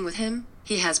their meeting with him,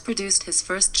 he has produced his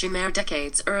first chimera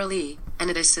decades early,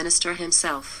 and it is Sinister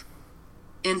himself.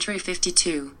 Entry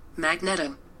 52,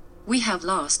 Magneto. We have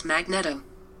lost Magneto.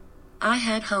 I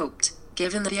had hoped,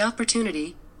 given the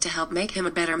opportunity, to help make him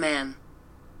a better man.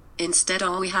 Instead,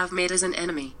 all we have made is an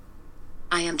enemy.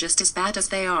 I am just as bad as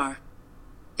they are.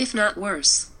 If not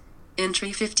worse.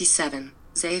 Entry 57,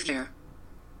 Xavier.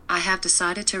 I have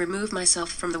decided to remove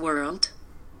myself from the world.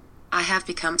 I have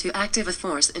become too active a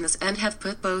force in this and have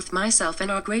put both myself and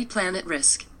our great plan at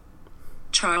risk.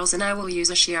 Charles and I will use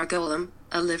a sheer golem,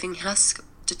 a living husk,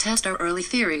 to test our early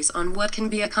theories on what can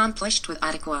be accomplished with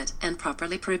adequate and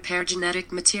properly prepared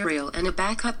genetic material and a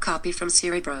backup copy from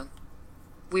Cerebro.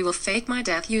 We will fake my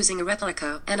death using a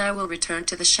replica, and I will return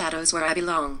to the shadows where I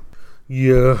belong.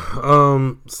 Yeah,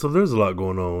 so there's a lot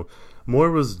going on.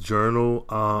 Moira's journal,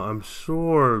 I'm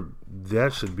sure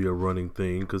that should be a running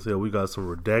thing, because we got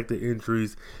some redacted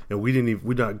entries, and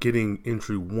we're not getting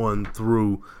entry 1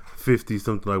 through 50,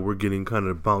 something like we're getting kind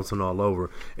of bouncing all over.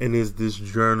 And is this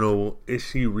journal, is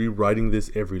she rewriting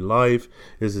this every life?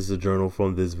 Is this a journal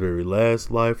from this very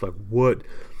last life? Like, what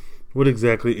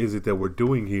exactly is it that we're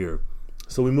doing here?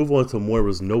 So we move on to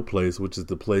Moira's No Place, which is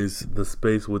the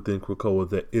space within Krakoa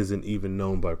that isn't even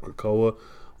known by Krakoa,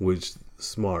 which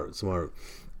smart.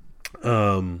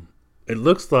 It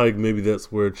looks like maybe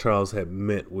that's where Charles had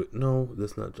met with, no,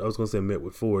 that's not, I was going to say met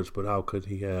with Forge, but how could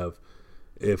he have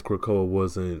if Krakoa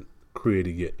wasn't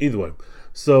created yet? Either way,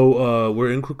 so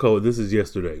we're in Krakoa. This is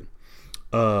yesterday.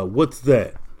 What's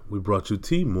that? We brought you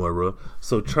tea, Moira.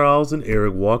 So Charles and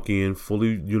Eric walk in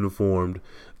fully uniformed.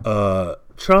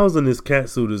 Charles in his cat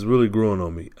suit is really growing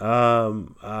on me.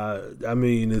 I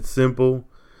mean, it's simple.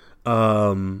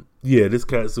 Yeah, this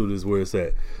cat suit is where it's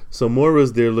at. So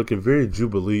Moira's there looking very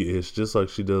Jubilee-ish, just like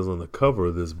she does on the cover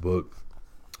of this book.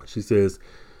 She says,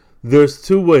 "There's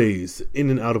two ways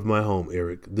in and out of my home,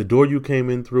 Eric. The door you came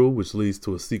in through, which leads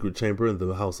to a secret chamber in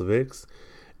the House of X,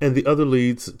 and the other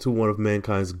leads to one of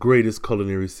mankind's greatest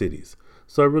culinary cities.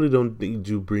 So I really don't need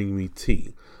you bring me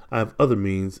tea. I have other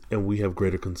means, and we have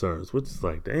greater concerns." Which is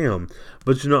like, damn.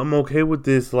 But, I'm okay with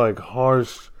this, like,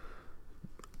 harsh,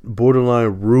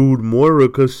 borderline rude Moira,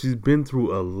 because she's been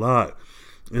through a lot.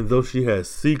 And though she has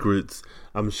secrets,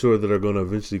 I'm sure that are going to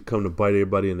eventually come to bite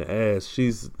everybody in the ass.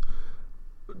 She's,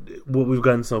 what we've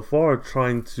gotten so far,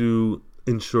 trying to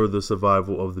ensure the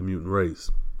survival of the mutant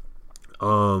race.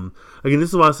 Again, this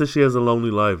is why I said she has a lonely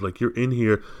life. Like, you're in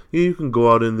here, you can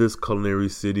go out in this culinary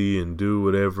city and do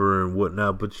whatever and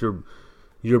whatnot, but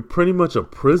you're pretty much a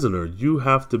prisoner. You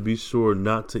have to be sure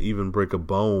not to even break a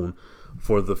bone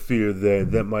for the fear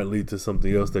that might lead to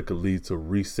something else that could lead to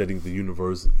resetting the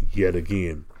universe yet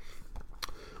again.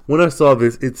 When I saw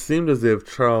this, it seemed as if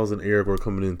Charles and Eric were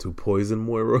coming in to poison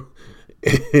Moira,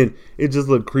 and it just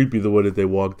looked creepy the way that they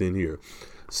walked in here.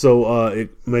 So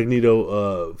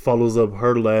Magneto follows up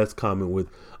her last comment with,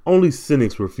 "Only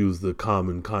cynics refuse the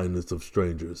common kindness of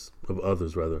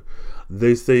others.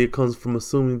 They say it comes from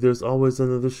assuming there's always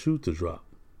another shoe to drop."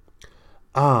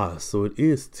 "Ah, so it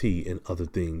is tea and other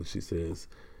things," she says.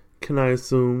 "Can I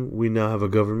assume we now have a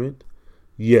government?"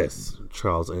 "Yes,"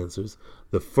 Charles answers.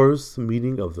 "The first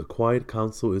meeting of the Quiet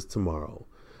Council is tomorrow.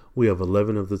 We have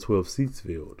 11 of the 12 seats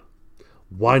filled."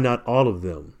 "Why not all of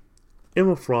them?"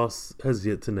 "Emma Frost has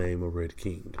yet to name a Red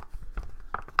King."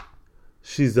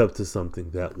 "She's up to something,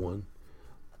 that one."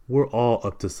 "We're all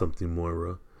up to something,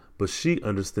 Moira, but she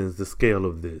understands the scale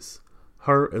of this.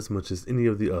 Her as much as any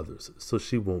of the others, so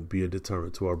she won't be a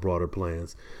deterrent to our broader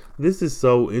plans." This is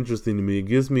so interesting to me. It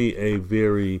gives me a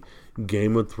very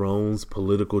Game of Thrones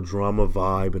political drama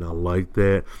vibe, and I like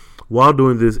that. While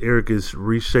doing this, Eric is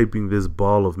reshaping this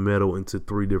ball of metal into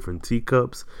 3 different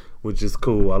teacups, which is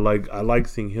cool. I like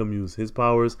seeing him use his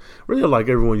powers. Really, I like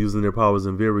everyone using their powers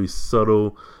in very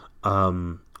subtle,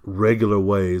 regular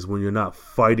ways. When you're not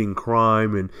fighting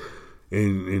crime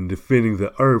and defending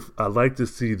the Earth, I like to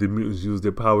see the mutants use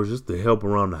their powers just to help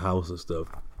around the house and stuff.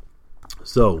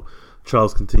 So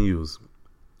Charles continues.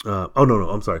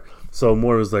 I'm sorry. So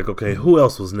Moira's like, okay, who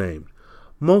else was named?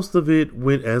 "Most of it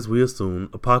went as we assumed.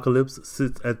 Apocalypse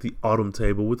sits at the autumn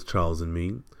table with Charles and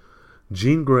me.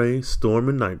 Jean Grey, Storm,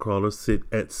 and Nightcrawler sit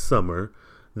at Summer.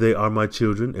 They are my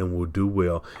children and will do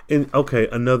well." And okay,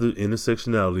 another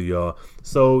intersectionality, y'all.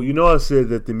 So, I said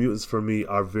that the mutants for me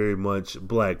are very much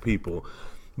black people.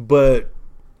 But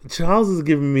Charles is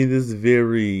giving me this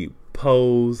very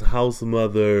Pose, house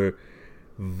mother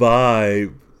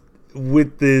vibe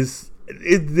with this.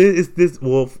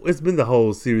 It's been the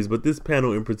whole series, but this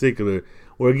panel in particular,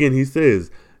 where again he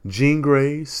says, "Jean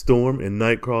Grey, Storm, and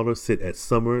Nightcrawler sit at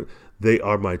Summer. They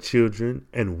are my children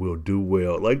and will do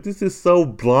well." Like, this is so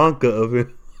Blanca of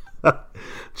him.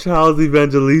 Charles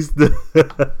Evangelista.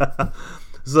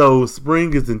 So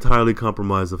spring is entirely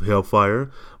compromised of Hellfire,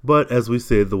 but as we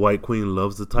said, the White Queen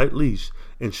loves a tight leash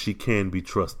and she can be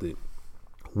trusted.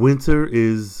 Winter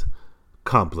is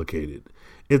complicated.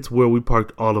 It's where we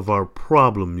parked all of our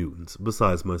problem mutants,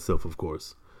 besides myself, of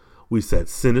course. We sat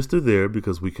Sinister there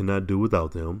because we cannot do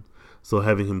without them, so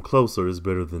having him closer is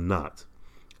better than not.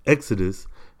 Exodus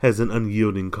has an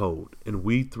unyielding code, and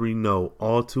we 3 know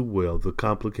all too well the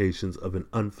complications of an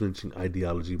unflinching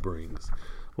ideology brings.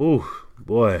 Ooh,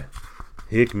 boy,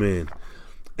 Hickman.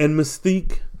 And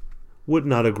Mystique would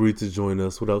not agree to join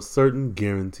us without certain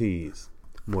guarantees.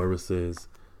 Moira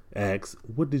asks,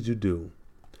 "What did you do?"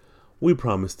 "We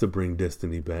promised to bring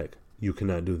Destiny back. You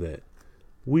cannot do that."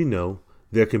 "We know.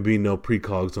 There can be no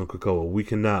precogs on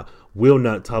Krakoa. Will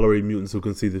not tolerate mutants who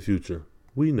can see the future."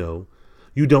 "We know."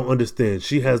 "You don't understand.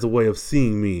 She has a way of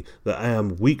seeing me, that I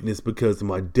am weakness because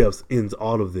my depths ends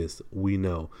all of this." "We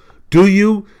know." "Do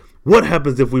you? What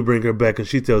happens if we bring her back and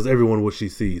she tells everyone what she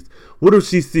sees? What if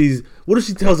she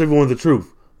tells everyone the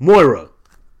truth?" "Moira."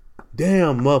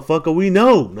 "Damn, motherfucker, we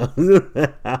know."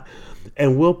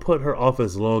 And we'll put her off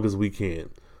as long as we can.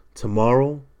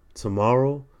 Tomorrow,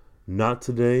 not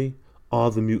today,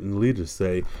 all the mutant leaders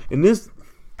say. And this,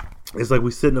 it's like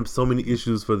we're setting up so many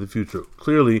issues for the future.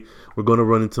 Clearly, we're going to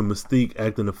run into Mystique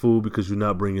acting a fool because you're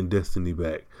not bringing Destiny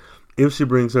back. If she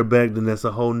brings her back, then that's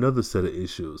a whole nother set of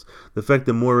issues. The fact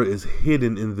that Moira is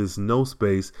hidden in this no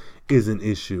space is an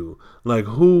issue. Like,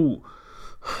 who,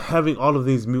 having all of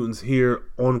these mutants here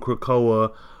on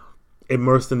Krakoa,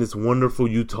 immersed in this wonderful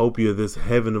utopia, this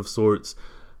heaven of sorts,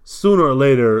 sooner or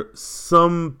later,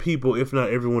 some people, if not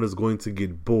everyone, is going to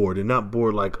get bored. And not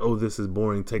bored like, oh, this is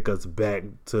boring, take us back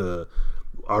to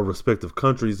our respective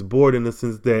countries. Bored in the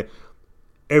sense that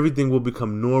everything will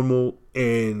become normal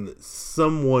and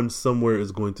someone somewhere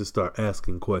is going to start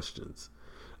asking questions.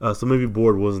 So maybe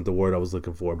bored wasn't the word I was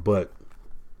looking for, but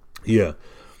yeah.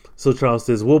 So Charles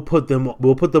says, we'll put them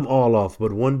all off,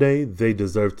 but one day they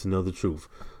deserve to know the truth,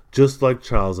 just like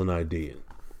Charles and I did.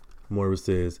 Moira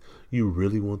says, you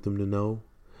really want them to know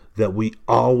that we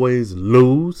always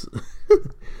lose?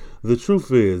 The truth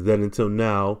is that until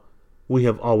now, we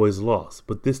have always lost,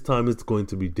 but this time it's going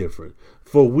to be different.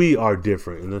 For we are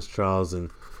different, and that's Charles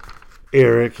and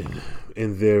Eric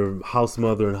and their house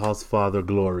mother and house father,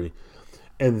 Glory.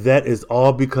 And that is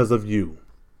all because of you.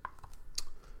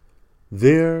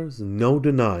 There's no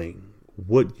denying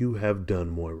what you have done,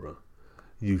 Moira.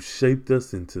 You shaped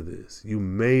us into this. You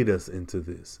made us into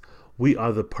this. We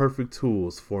are the perfect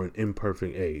tools for an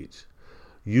imperfect age.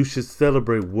 You should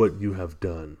celebrate what you have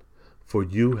done, for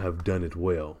you have done it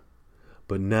well.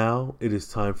 But now it is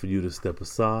time for you to step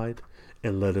aside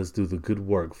and let us do the good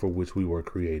work for which we were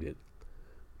created.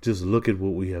 Just look at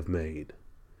what we have made.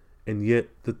 And yet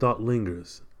the thought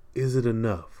lingers, is it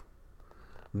enough?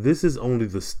 This is only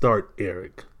the start,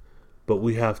 Eric, but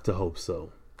we have to hope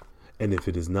so. And if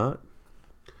it is not,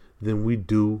 then we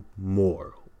do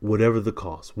more, whatever the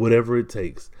cost, whatever it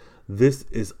takes. This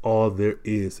is all there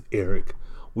is, Eric.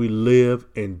 We live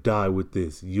and die with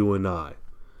this, you and I.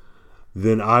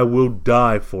 Then I will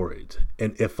die for it.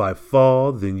 And if I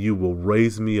fall, then you will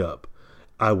raise me up.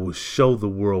 I will show the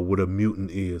world what a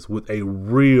mutant is, what a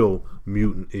real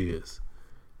mutant is.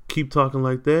 Keep talking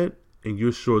like that, and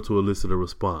you're sure to elicit a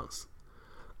response.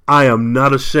 I am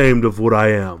not ashamed of what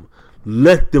I am.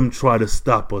 Let them try to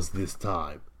stop us this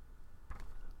time.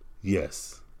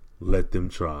 Yes, let them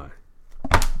try.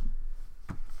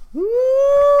 Woo!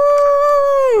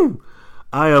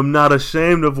 I am not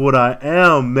ashamed of what I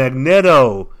am,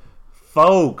 Magneto.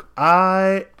 Folk,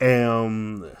 I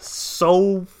am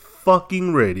so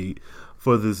fucking ready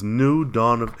for this new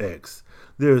Dawn of X.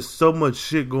 There's so much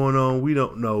shit going on. We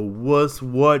don't know what's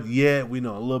what yet. We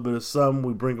know a little bit of something.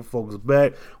 We bringing folks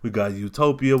back. We got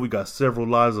Utopia. We got several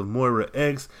lives of Moira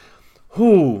X.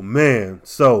 Whoo, man.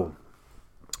 So,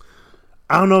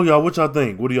 I don't know, y'all. What y'all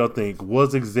think? What do y'all think?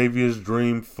 Was Xavier's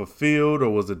dream fulfilled, or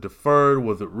was it deferred?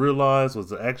 Was it realized?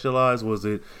 Was it actualized? Was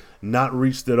it not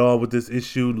reached at all with this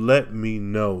issue? Let me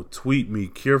know. Tweet me,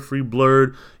 Carefree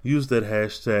Blurred. Use that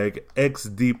hashtag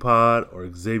XDPod or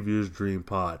Xavier's Dream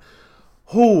Pod.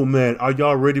 Oh, man, are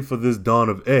y'all ready for this Dawn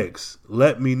of X?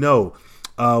 Let me know.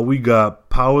 We got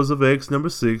Powers of X number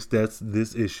 6. That's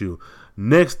this issue.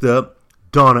 Next up,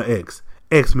 Dawn of X.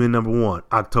 X-Men number 1,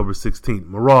 October 16th.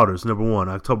 Marauders number 1,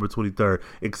 October 23rd.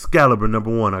 Excalibur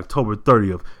number 1, October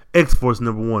 30th. X-Force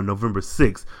number 1, November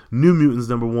 6th. New Mutants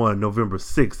number 1, November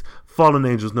 6th. Fallen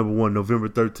Angels number 1, November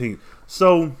 13th.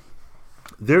 So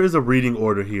there is a reading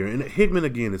order here, and Hickman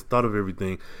again has thought of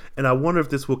everything, and I wonder if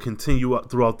this will continue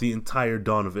throughout the entire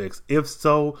Dawn of X. If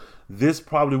so, this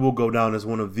probably will go down as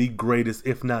one of the greatest,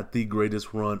 if not the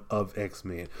greatest run of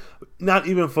X-Men. Not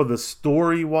even for the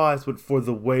story-wise, but for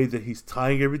the way that he's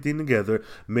tying everything together,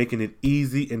 making it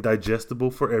easy and digestible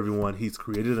for everyone. He's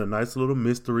created a nice little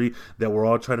mystery that we're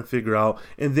all trying to figure out,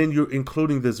 and then you're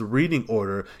including this reading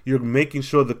order. You're making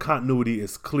sure the continuity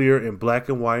is clear in black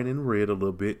and white and red a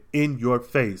little bit in your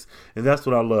face, and that's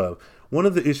what I love. One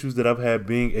of the issues that I've had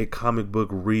being a comic book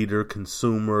reader,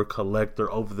 consumer, collector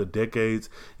over the decades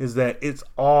is that it's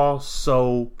all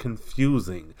so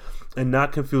confusing. And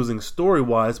not confusing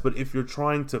story-wise, but if you're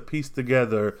trying to piece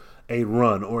together a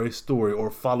run or a story or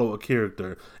follow a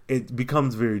character, it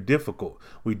becomes very difficult.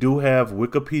 We do have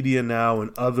Wikipedia now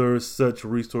and other such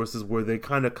resources where they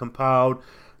kind of compiled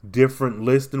different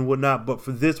lists and whatnot, but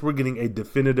for this we're getting a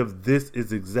definitive, this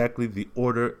is exactly the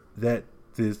order that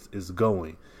this is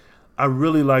going. I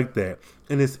really like that.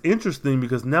 And it's interesting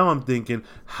because now I'm thinking,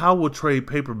 how will trade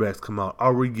paperbacks come out?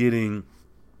 Are we getting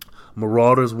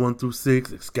Marauders 1 through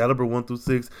 6, Excalibur 1 through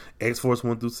 6, X-Force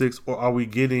 1 through 6, or are we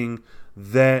getting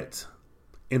that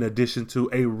in addition to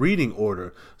a reading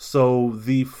order. So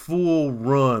the full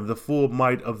run, the full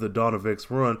might of the Dawn of X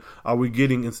run, are we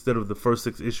getting, instead of the first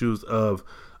 6 issues of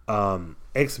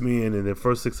X-Men and the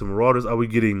first 6 of Marauders, are we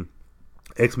getting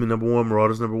X-Men #1,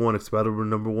 Marauders #1, Excalibur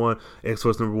 #1,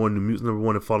 X-Force #1, New Mutants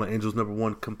 #1, and Fallen Angels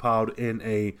 #1 compiled in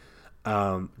a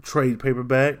trade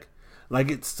paperback? Like,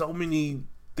 it's so many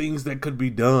things that could be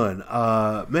done.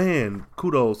 Man,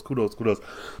 kudos.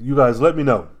 You guys, let me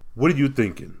know. What are you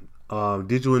thinking?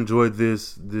 Did you enjoy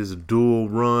this dual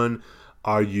run?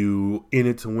 Are you in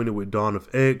it to win it with Dawn of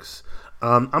X?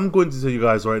 I'm going to tell you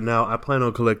guys right now, I plan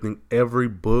on collecting every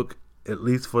book, at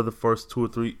least for the first 2 or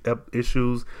 3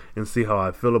 issues, and see how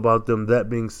I feel about them. That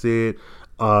being said,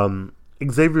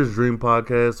 Xavier's Dream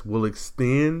podcast will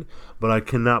extend, but I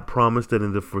cannot promise that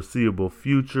in the foreseeable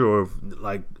future, or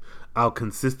like I'll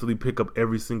consistently pick up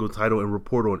every single title and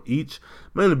report on each,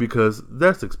 mainly because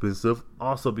that's expensive.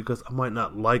 Also because I might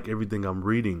not like everything I'm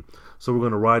reading. So we're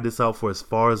going to ride this out for as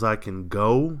far as I can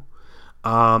go.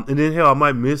 And then hell, I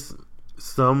might miss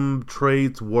some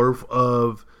trades worth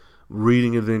of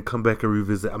reading and then come back and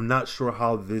revisit. I'm not sure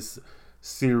how this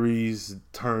series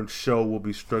turned show will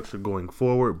be structured going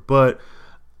forward, but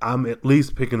I'm at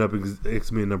least picking up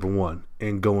X-Men #1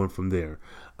 and going from there.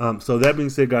 So that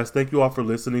being said, guys, thank you all for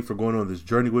listening, for going on this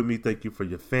journey with me. Thank you for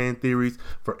your fan theories,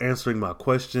 for answering my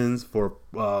questions, for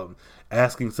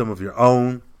asking some of your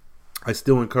own. I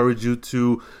still encourage you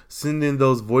to send in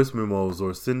those voice memos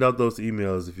or send out those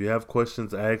emails. If you have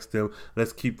questions, ask them.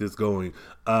 Let's keep this going.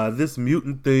 This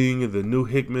mutant thing and the new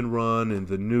Hickman run and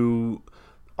the new,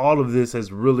 all of this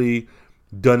has really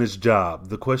done its job.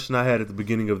 The question I had at the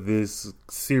beginning of this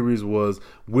series was,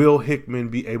 will Hickman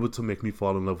be able to make me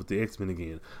fall in love with the X-Men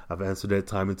again? I've answered that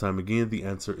time and time again. The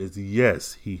answer is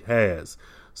yes, he has.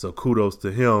 So kudos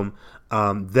to him.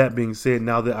 That being said,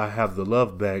 now that I have the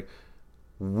love back,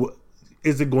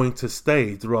 is it going to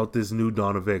stay throughout this new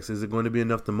Dawn of X? Is it going to be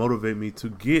enough to motivate me to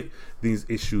get these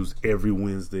issues every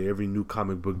Wednesday, every new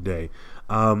comic book day?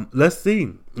 Let's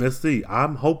see.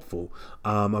 I'm hopeful.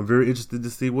 I'm very interested to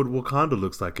see what Wakanda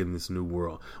looks like in this new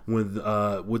world with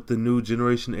the new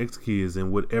Generation X kids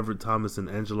and with Everett Thomas and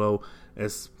Angelo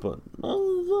Espinosa,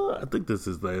 I think that's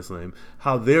his last name.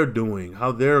 How they're doing,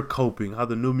 how they're coping, how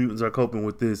the New Mutants are coping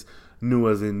with this new,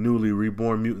 as in newly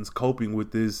reborn mutants, coping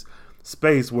with this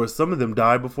space where some of them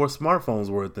died before smartphones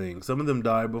were a thing. Some of them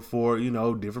died before,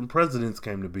 different presidents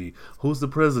came to be. Who's the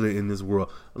president in this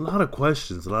world? A lot of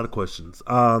questions.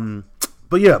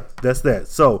 But yeah, that's that.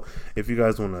 So if you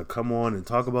guys want to come on and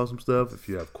talk about some stuff, if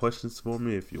you have questions for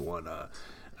me, if you want to,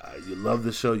 you love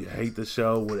the show, you hate the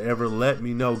show, whatever, let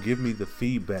me know. Give me the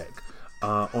feedback.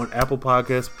 On Apple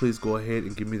Podcasts, please go ahead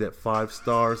and give me that 5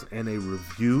 stars and a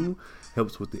review.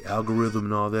 Helps with the algorithm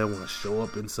and all that. I want to show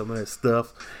up in some of that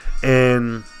stuff.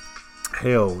 And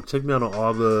hell, check me out on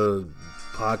all the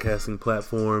podcasting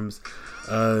platforms.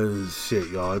 Shit,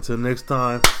 y'all. Until next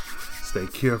time, stay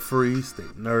carefree, stay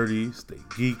nerdy, stay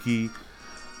geeky,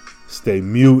 stay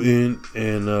mutant,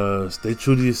 and stay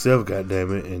true to yourself,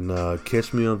 goddammit. And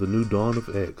catch me on the new Dawn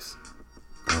of X.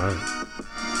 Alright.